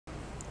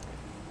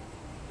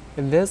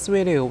In this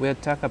video, we'll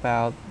talk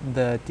about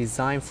the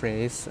design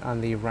phase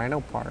on the Rhino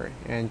part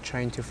and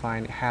trying to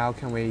find how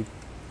can we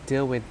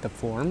deal with the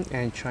form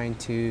and trying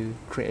to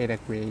create a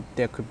grid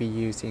that could be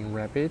used in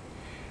Revit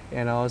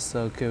and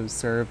also could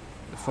serve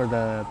for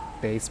the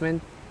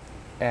basement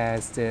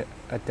as the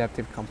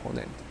adaptive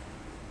component.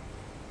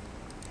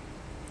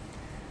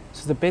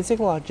 So the basic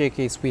logic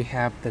is we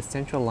have the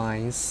central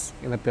lines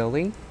in the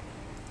building,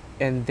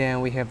 and then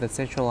we have the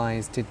central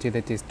lines to do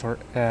the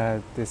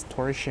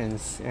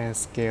distortions and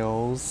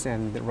scales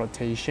and the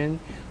rotation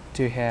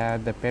to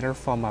have the better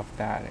form of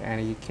that.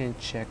 And you can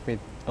check with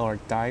our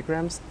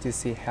diagrams to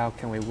see how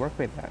can we work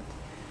with that.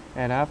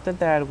 And after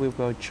that, we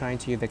will try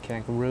to use the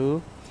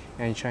Kangaroo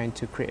and trying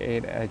to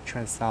create a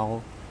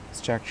transile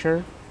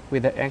structure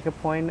with the anchor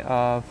point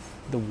of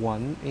the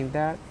 1 in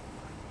that,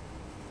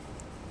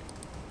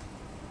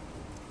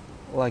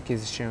 like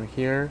is shown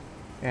here,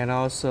 and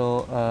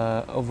also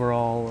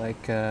overall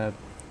like a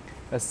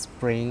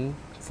spring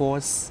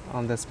force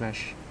on this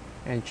mesh,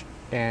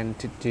 and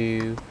to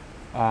do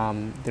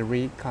the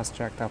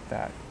reconstruct of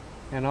that.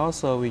 And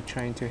also we're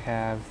trying to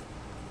have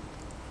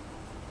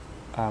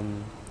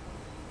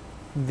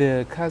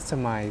the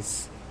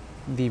customize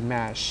the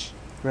mesh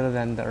rather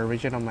than the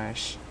original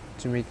mesh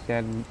to make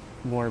that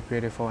more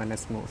beautiful and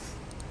smooth.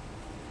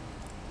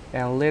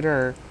 And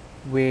later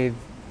with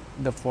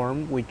the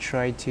form, we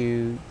try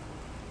to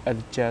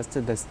adjust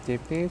the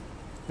stiffness,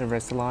 the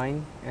rest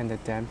line, and the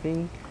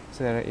damping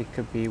so that it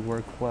could be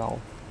work well.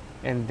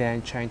 And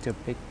then trying to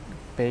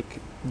bake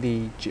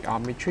the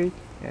geometry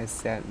and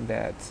set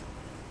that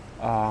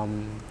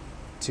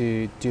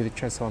to do the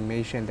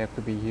transformation that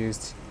could be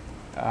used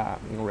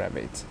in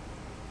Revit.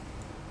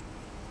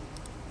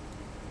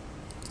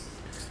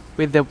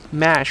 With the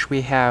mesh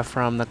we have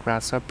from the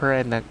Grasshopper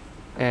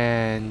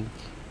and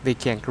the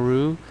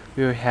Kangaroo,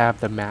 we will have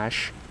the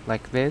mesh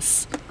like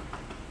this,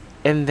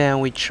 and then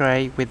we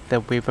try with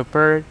the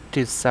Weaverbird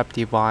to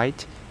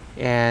subdivide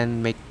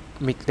and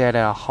make that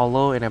a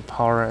hollow and a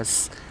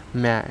porous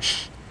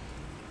mesh.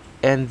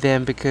 And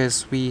then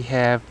because we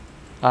have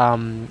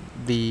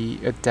the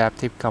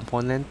adaptive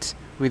component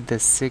with the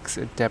 6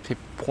 adaptive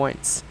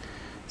points,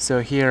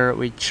 so here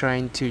we're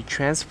trying to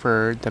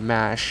transfer the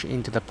mesh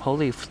into the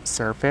poly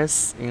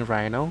surface in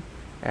Rhino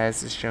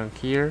as shown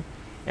here,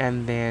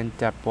 and then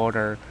that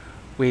border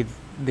with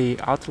the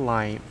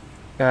outline,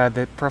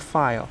 the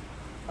profile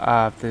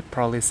of the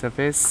poly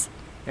surface,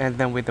 and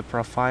then with the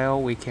profile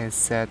we can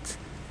set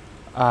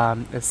a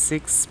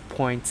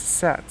 6-point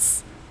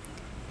sets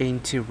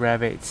into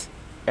Revit,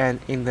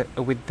 and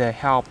with the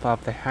help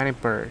of the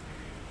Honeybird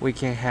we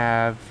can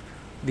have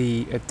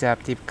the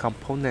adaptive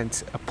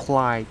component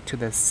applied to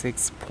the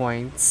 6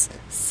 points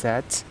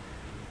set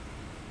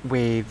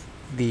with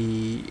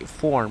the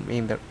form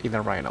in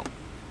the Rhino.